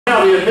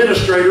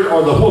administrator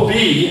or the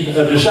whoopee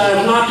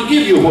decides not to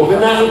give you a whooping,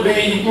 that would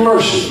be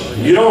mercy.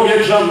 You don't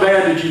get something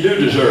bad that you do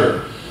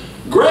deserve.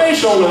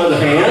 Grace, on the other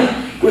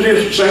hand, was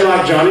if, say,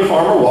 like Johnny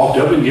Farmer walked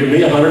up and gave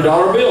me a $100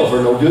 bill for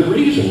no good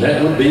reason.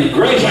 That would be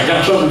grace. I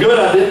got something good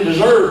I didn't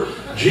deserve.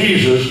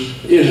 Jesus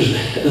is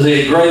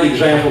the great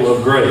example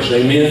of grace.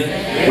 Amen?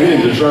 We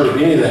didn't deserve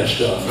any of that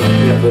stuff.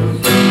 Yeah, but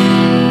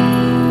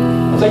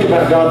I think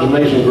about God's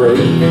amazing grace.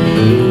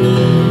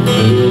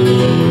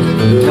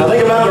 I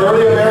think about the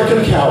early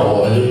American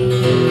cowboy.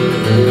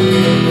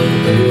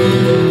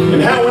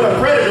 And how when a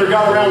predator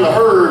got around the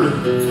herd,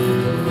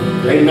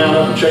 they'd mount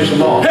up and chase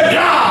them off. Hey,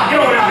 yeah, get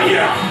on out of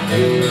here!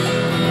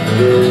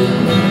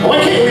 Why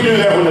can't we do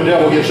that when the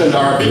devil gets into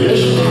our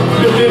business?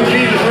 Just in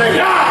Jesus' name,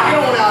 yeah,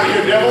 get on out of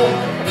here, devil!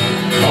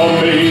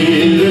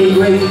 Amazing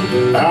grace,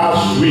 how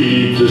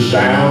sweet the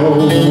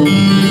sound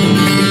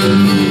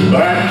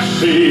that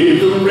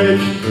saved a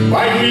wretch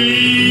like me.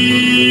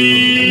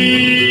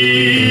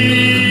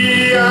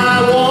 I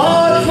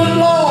was but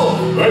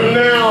lost, but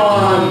now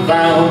I'm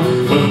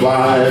found, but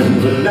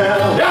blind, but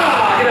now.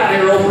 Yeah, get out of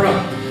here, Oprah.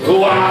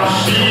 Oh, I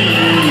see.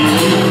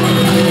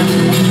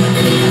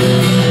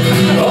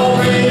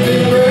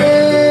 Amazing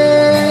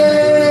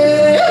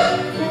grace,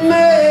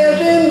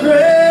 amazing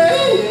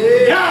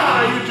grace.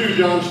 Yeah, you too,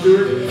 John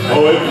Stewart.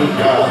 Oh, it was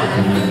God.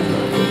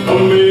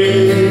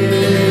 Amazing.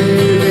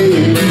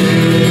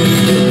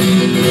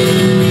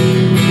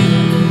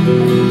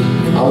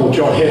 I want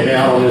y'all to head me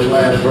out on this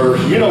last verse.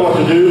 You know what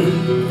to do.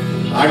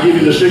 I give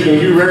you the signal,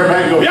 you rear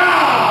back and go, yeah!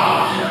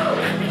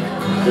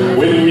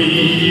 When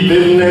we've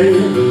been there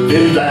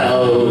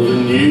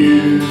 10,000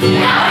 years,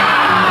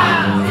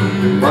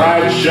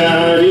 bright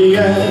shining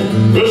as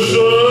the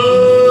sun,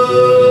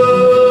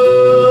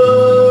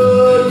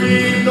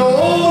 we've no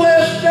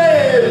less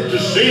dared to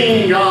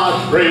sing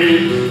God's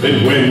praise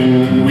than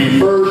when we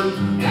first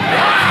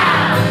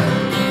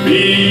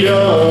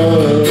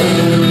begun.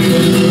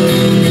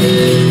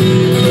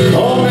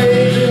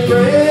 Amazing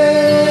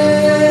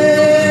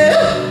grace,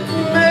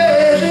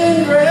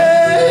 amazing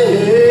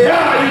grace.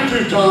 Yeah, you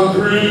too, Tom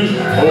Cruise.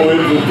 Oh, it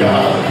was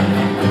God.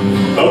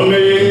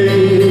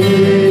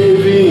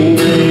 Amazing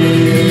grace.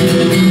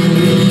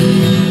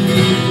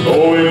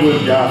 Oh, it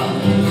was God.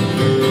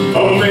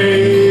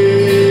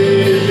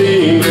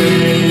 Amazing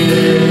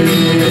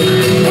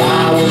grace. I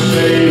was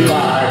saved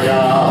by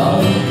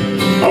God.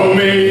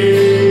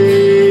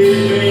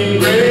 Amazing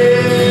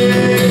grace.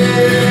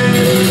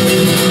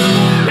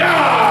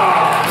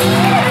 Yeah!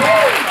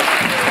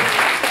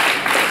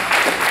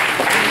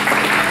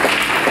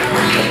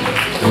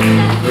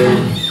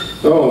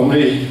 Oh,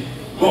 me.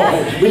 Oh,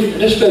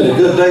 it's been a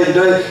good day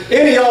today.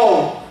 Any of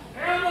y'all?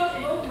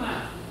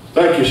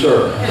 Thank you,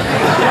 sir.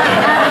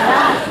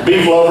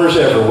 Beef lovers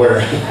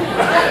everywhere.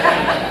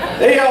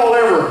 Any of y'all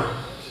ever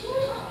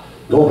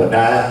go to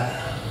diet?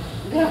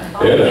 Yeah,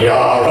 they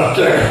are right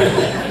there.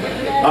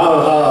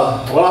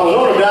 Well, I was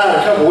on a diet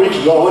a couple weeks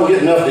ago. I wasn't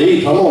getting enough to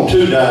eat. I'm on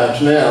 2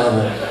 diets now. And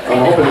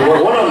I'm hoping to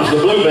work. One of them is the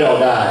Bluebell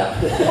diet.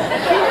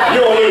 You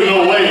don't lose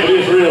no weight, but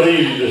it's real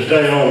easy to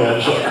stay on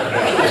that sucker.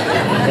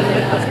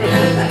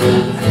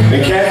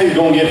 And Kathy's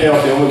going to get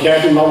healthy. I'm with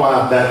Kathy, my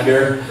wife, back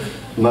there.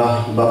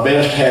 My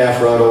best half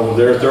right over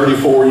there.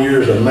 34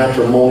 years of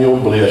matrimonial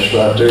bliss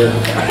right there.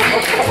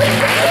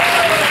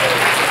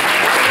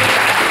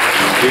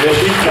 Yeah,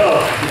 she's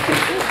tough.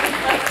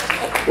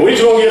 Well, we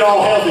was going to get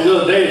all healthy the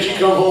other day, and she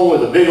come home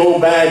with a big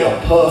old bag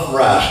of puff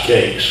rice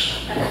cakes.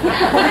 Man,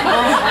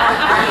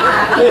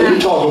 you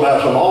talk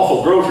about some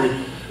awful grocery.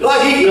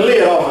 Like eating the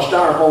lid off a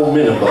styrofoam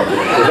mini bucket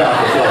without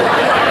the flour.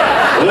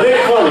 Well, it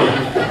ain't funny.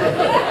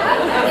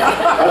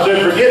 I said,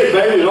 forget it,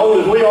 baby. As old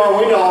as we are,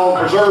 we know all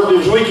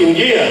preservatives we can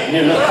get,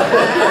 you know.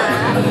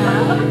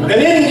 And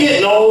then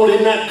getting old,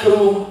 isn't that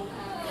cool?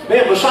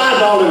 Man,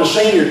 besides all them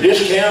senior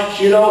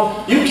discounts, you know,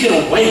 you get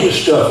away with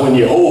stuff when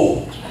you're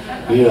old.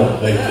 You know,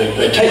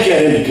 they take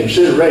that into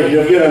consideration.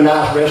 If you're in a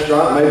nice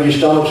restaurant, maybe your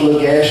stomach's a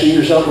little gassy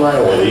or something like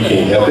that. Well, you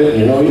can't help it,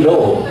 you know, you're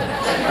old.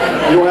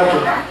 You don't have to.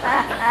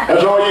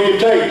 That's all you can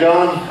take,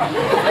 John.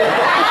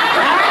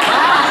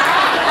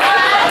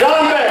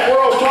 John Beck,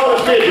 world's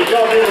tallest midget.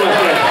 Y'all give him a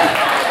hand.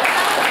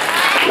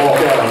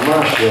 Walk out on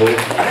my show with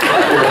a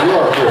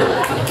marker.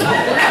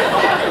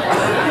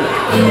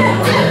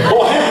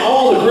 Boy, haven't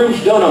all the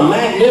groups done a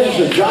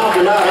magnificent job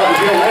tonight up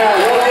until now?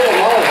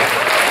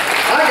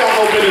 I got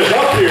no business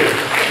up here.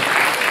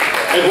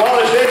 As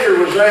Wallace Edgar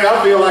would say,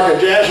 I feel like a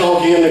jazz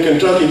honky in the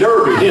Kentucky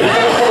Derby. You know,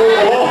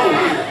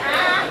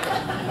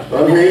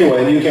 I'm here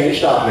anyway, and you can't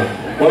stop me.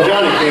 Well,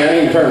 Johnny can.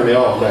 He can turn me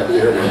off back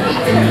there.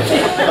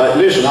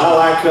 Listen, I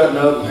like cutting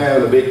up and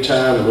having a big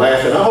time and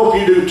laughing. I hope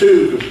you do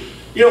too, because,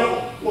 you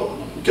know, well,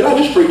 can I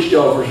just preach to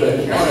y'all for a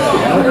second?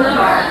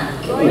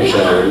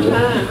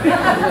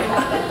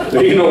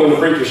 You know, when the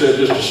preacher says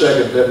just a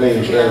second, that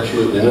means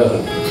absolutely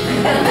nothing.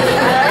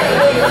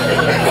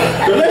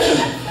 But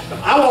listen,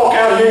 I walk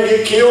out here and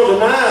get killed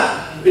tonight.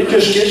 It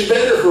just gets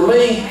better for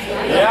me.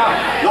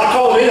 Yeah. Not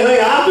because of anything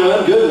I've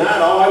done. Good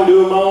night. All I can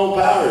do in my own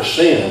power is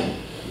sin.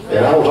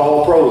 And I was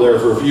all pro there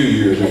for a few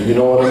years, if you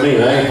know what I mean.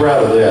 I ain't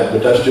proud of that,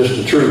 but that's just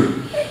the truth.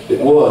 It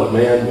was,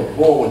 man. But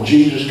boy, when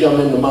Jesus come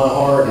into my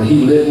heart and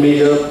he lit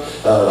me up,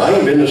 I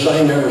ain't been the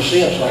same ever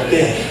since like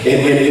that.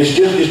 And it's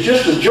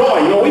just a joy.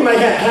 You know, we may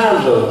have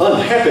times of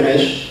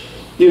unhappiness,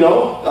 you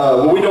know,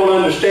 when we don't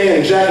understand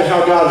exactly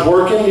how God's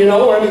working, you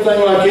know, or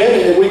anything like that,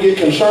 and we get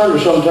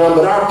concerned sometimes,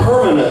 but our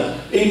permanent,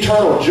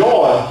 eternal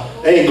joy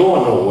ain't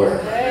going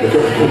nowhere.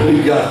 Because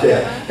we got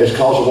that. It's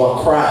because of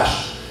what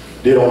Christ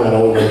did on that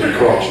old rugged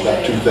cross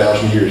about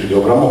 2,000 years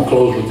ago. But I'm going to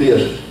close with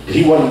this.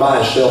 He wasn't by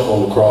himself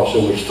on the cross.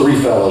 There was 3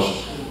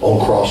 fellas on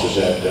crosses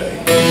that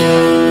day.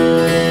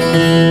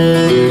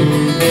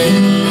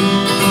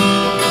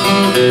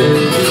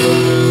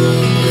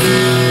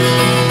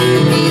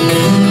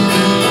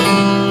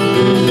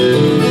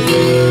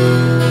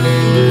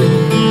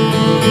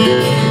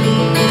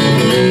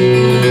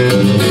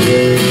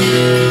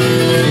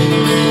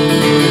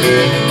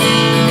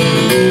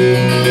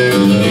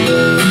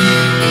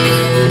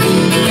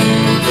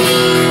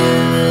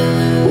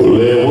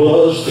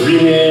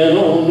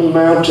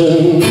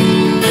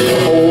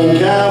 On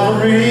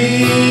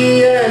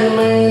Calvary, and the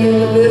man in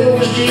the middle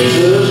was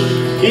Jesus.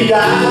 He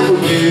died for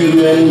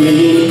you and me.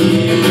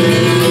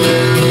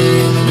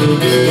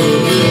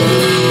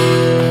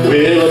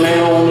 Well, the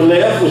man on the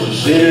left was a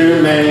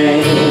sinner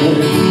man.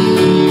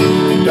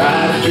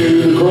 Died to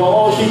the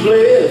cross, he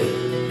bled.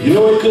 You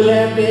know he could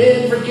have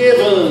been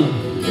forgiven,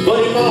 but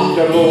he mocked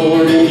our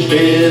Lord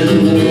instead.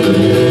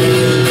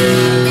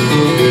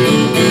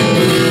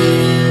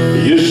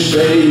 You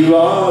say you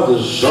are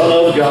the Son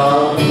of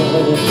God,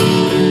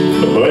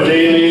 but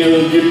they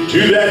nailed you to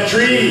that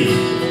tree.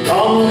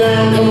 Come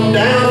down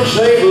and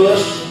save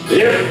us,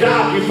 if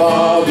God your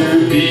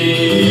Father be.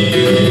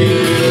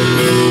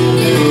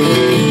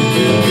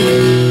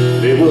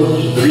 There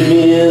was 3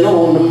 men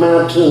on the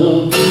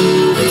mountain,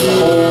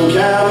 on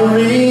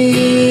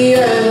Calvary,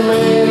 and the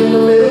man in the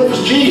middle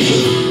was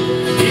Jesus.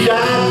 He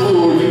died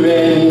for you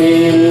and me.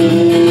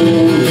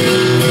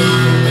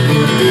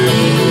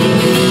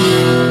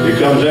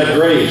 Comes that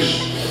grace.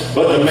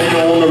 But the man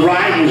on the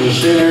right was a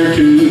sinner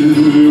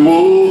too.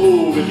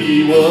 Oh, but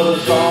he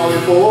was sorry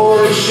for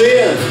his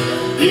sin.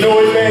 You know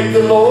he begged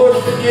the Lord's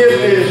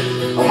forgiveness.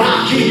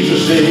 My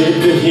Jesus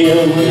said to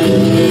him,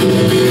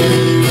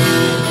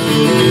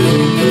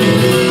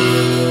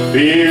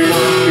 fear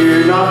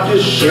not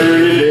this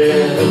surely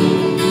death.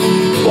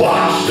 Oh,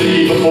 I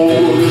see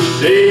before this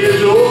day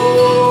is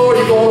o'er,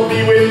 you're gonna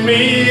be with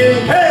me in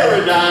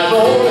paradise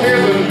on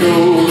heaven's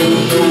golden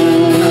shore.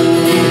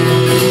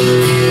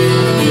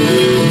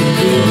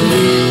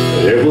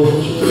 There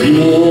was 3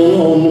 men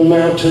on the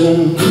mountain,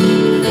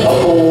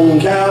 up on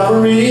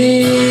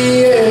Calvary,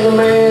 and the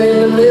man in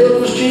the middle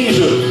was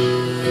Jesus.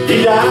 He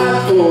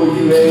died for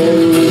you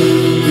and me.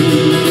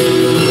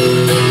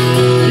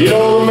 You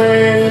know the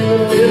man in the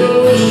middle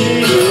was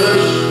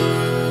Jesus.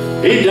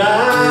 He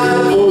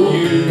died for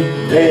you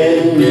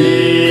and me.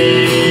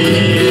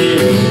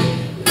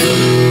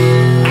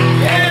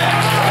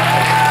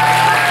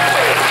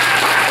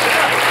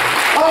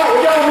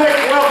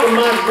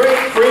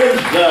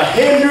 The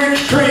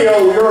Hendrix Trio,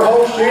 your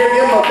host here.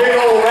 Give them a big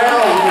old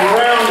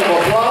round of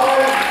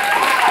applause.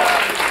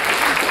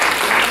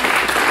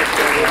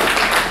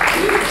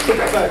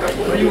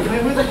 Are you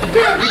okay with it?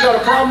 You got a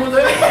problem with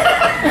that?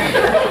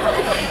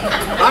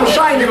 I'm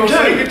signing too.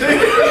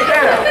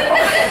 Yeah.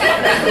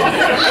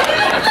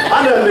 I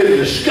done been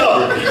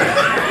discovered.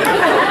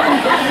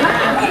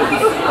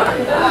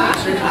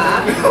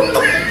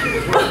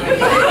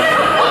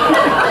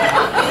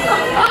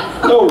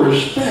 No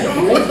respect,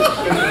 man.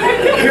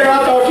 Here I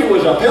thought you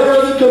was a pillar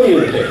of the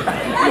community.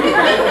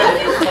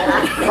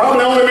 Probably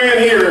the only man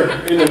here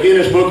in the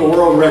Guinness Book of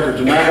World Records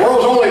tonight. The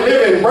world's only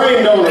living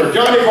brain donor,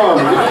 Johnny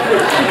Farmer.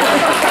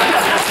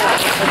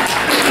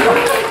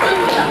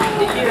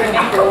 Did you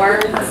remember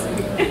words?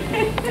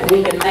 We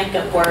can make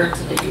up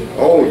words, do you?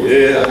 Oh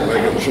yeah, I can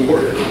make up some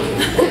words.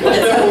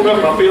 Step on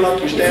up, I feel like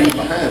you're standing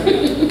behind me.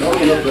 Don't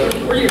look up there.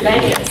 Where your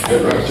dance?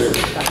 Right there.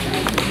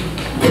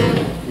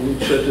 You need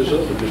to set this up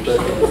or just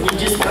take it? You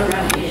just go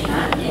right here.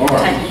 All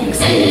right.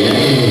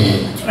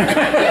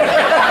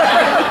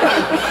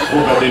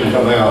 Hope that didn't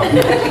come out.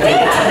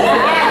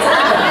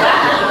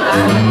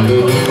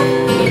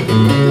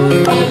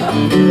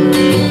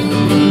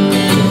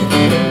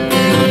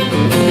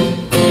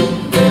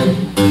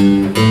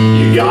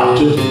 You got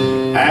to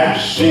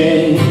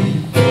accentuate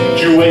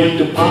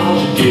the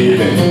positive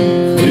and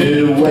get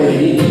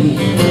away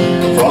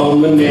from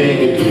the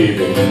negative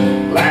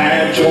and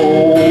latch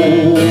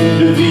on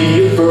to the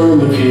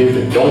affirmative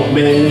and don't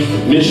mess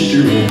with Mr.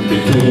 In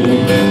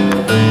between.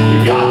 You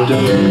got to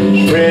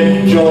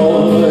spread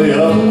joy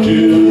up to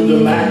the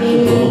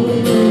maximum,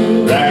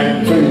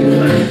 drag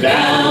fingers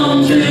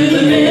down to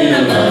the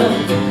minimum.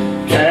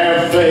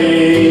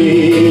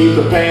 Cafe,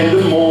 the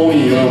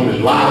pandemonium is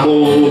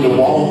liable to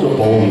walk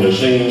upon the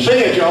scene. Sing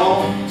it,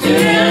 y'all. To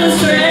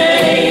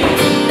illustrate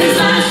this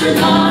last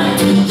report,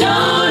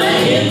 Jonah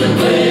hit the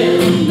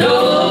whale,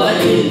 Noah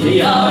hit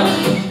the ark.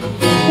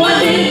 What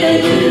did they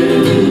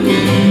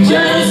do?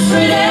 Just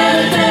pretend.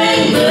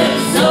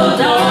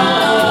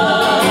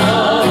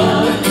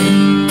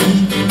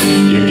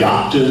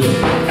 got to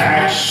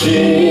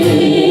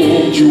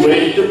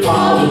accentuate the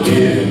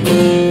positive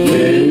and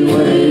live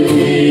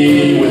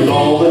away with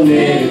all the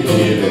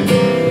negative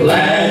and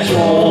latch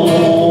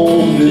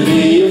on to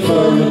the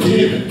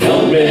affirmative and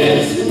don't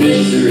mess with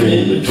Mr.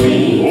 In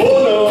Between.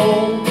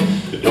 Oh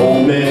no,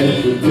 don't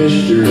mess with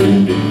Mr.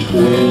 In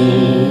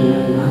Between.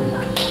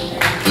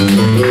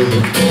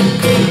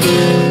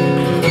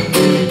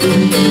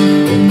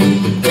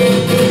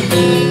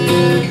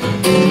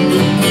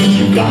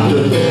 You got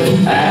to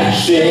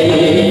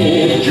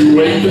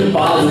accentuate the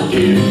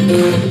positive,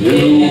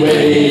 do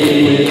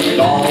away with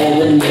all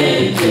the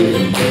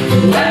negative,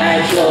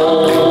 latch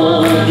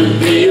on to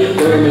the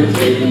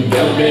affirmative and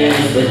don't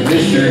mess with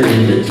Mr.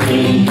 In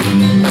Between.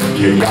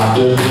 You got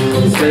to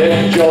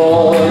spread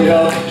joy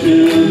up to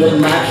the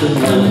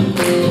maximum,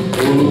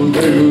 move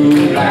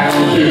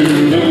down to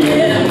the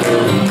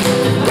minimum,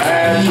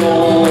 latch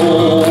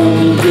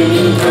on to the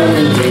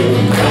affirmative.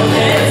 Don't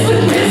mess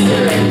with Mr.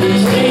 In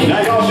Between. Now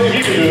y'all see if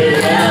you can do it.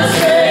 Well,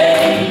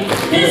 straight,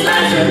 his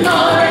last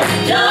remark,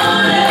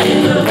 John in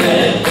the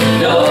red,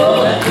 know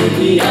what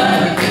we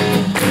are.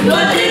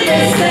 What did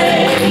they say?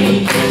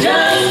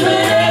 Just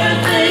when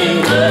everything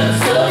looked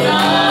so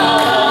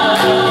dark.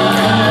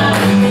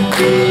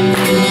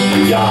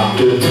 You got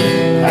to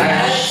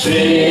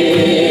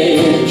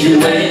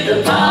accentuate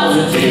the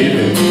positive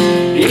and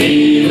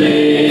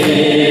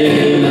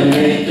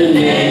eliminate the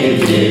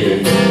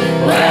negative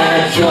and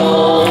latch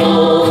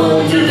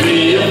on to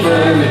the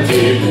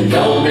affirmative and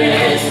don't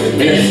mess with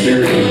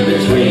Mr. In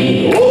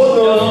Between.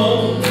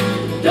 Oh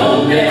no,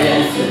 Don't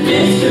mess with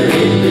Mr.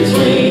 In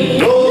Between.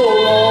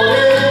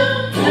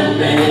 no, Don't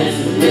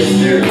mess with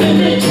Mr. In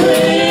Between.